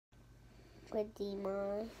with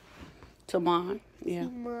Demon. Tamon, yeah.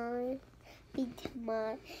 Demon.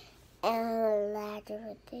 Demon. And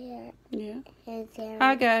Ladder there. Yeah. And there.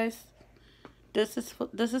 Hi guys. This is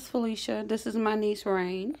Felicia. This is my niece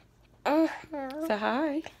Rayne. Say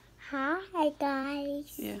hi. Hi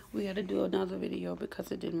guys. Yeah, we had to do another video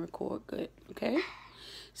because it didn't record good. Okay.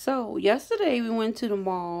 So yesterday we went to the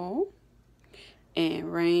mall,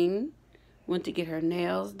 and Rayne went to get her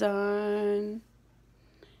nails done.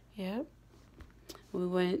 Yep. We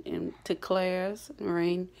went to Claire's.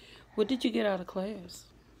 Rayne, what did you get out of Claire's?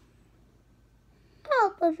 I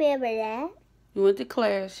don't remember that. We went to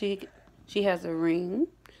Claire's. She has a ring,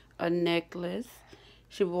 a necklace.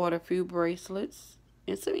 She bought a few bracelets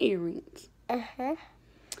and some earrings. It's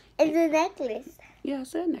a necklace. Yeah,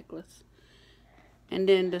 it's a necklace. And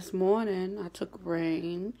then this morning, I took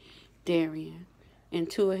Rayne, Darian, and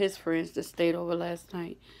two of his friends that stayed over last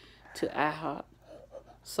night to IHOP.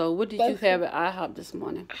 So what did you have at IHOP this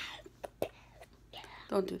morning?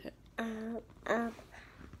 Don't do that.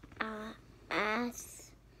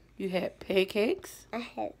 You had pancakes? I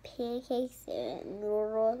had pancakes and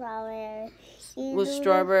noodles out there. With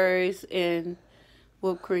strawberries and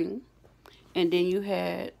whipped cream. And then you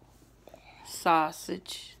had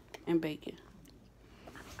sausage and bacon.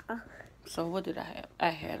 So what did I have? I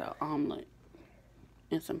had an omelet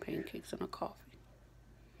and some pancakes and a coffee.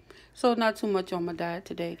 So not too much on my diet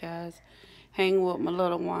today, guys. Hanging with my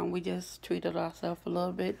little one. We just treated ourselves a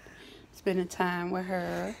little bit. Spending time with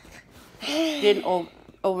her. Didn't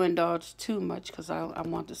overindulge too much because I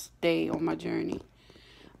want to stay on my journey.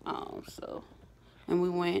 And we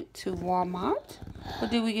went to Walmart.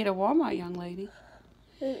 What did we get at Walmart, young lady?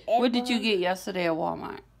 What did you get yesterday at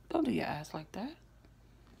Walmart? Don't do your ass like that.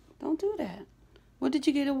 Don't do that. What did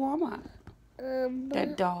you get at Walmart?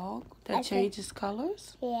 That dog that changes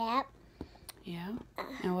colors? Yep. Yeah.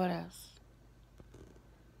 And what else?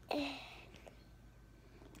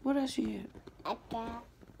 What else you get? I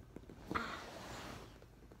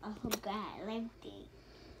forgot everything.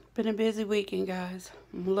 Been a busy weekend, guys.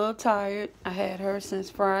 I'm a little tired. I had her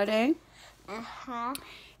since Friday.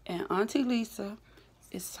 And Auntie Lisa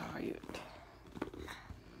is tired.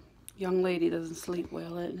 Young lady doesn't sleep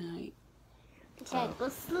well at night. So go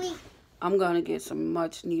sleep. I'm going to get some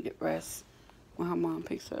much needed rest when her mom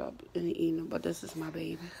picks her up in the evening. But this is my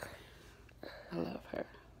baby. I love her.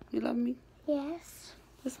 You love me? Yes.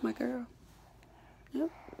 This is my girl. Yep.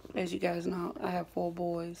 As you guys know, I have 4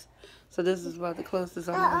 boys. So this is about the closest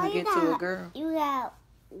I'm going to get to a girl. You got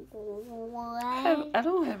 1. I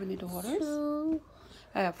don't have any daughters. 2.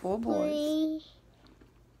 I have 4 boys.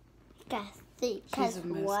 3. Got 3. Because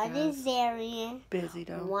one is Darian. Busy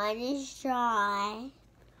though. One is John.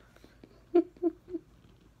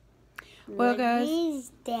 Well, guys. One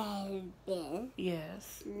is David.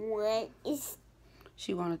 Yes. One is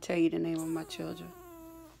She want to tell you the name of my children.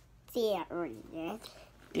 Darian.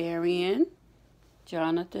 Darian,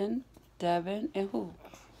 Jonathan, Devin, and who?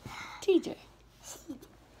 TJ.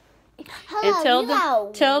 Hello,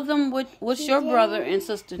 And tell them what's your brother and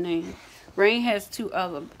sister name. Rayne has 2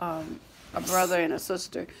 other a brother and a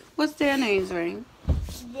sister. What's their names, Rayne?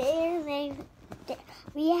 Their name.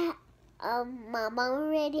 We have my mom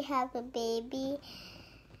already has a baby,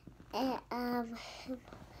 and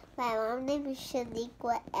my mom's name is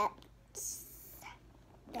Shaniqua Epps.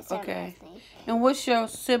 That's her Okay. last name. And what's your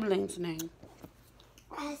sibling's name?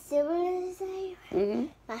 My sibling's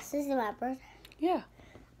name. My sister, my brother. Yeah.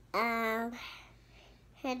 Her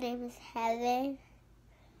name is Heaven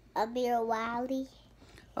Amir Wiley.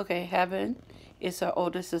 Okay, Heaven is her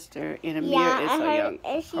older sister, and Amir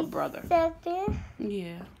is her brother. 7.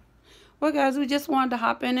 Yeah. Well, guys, we just wanted to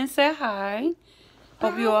hop in and say hi.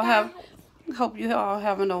 Hope you all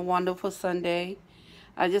having a wonderful Sunday.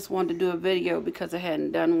 I just wanted to do a video because I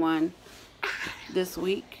hadn't done one this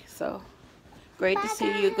week. So, great to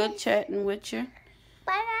see you. Good chatting with you.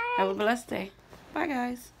 Bye. Have a blessed day. Bye,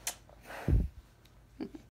 guys.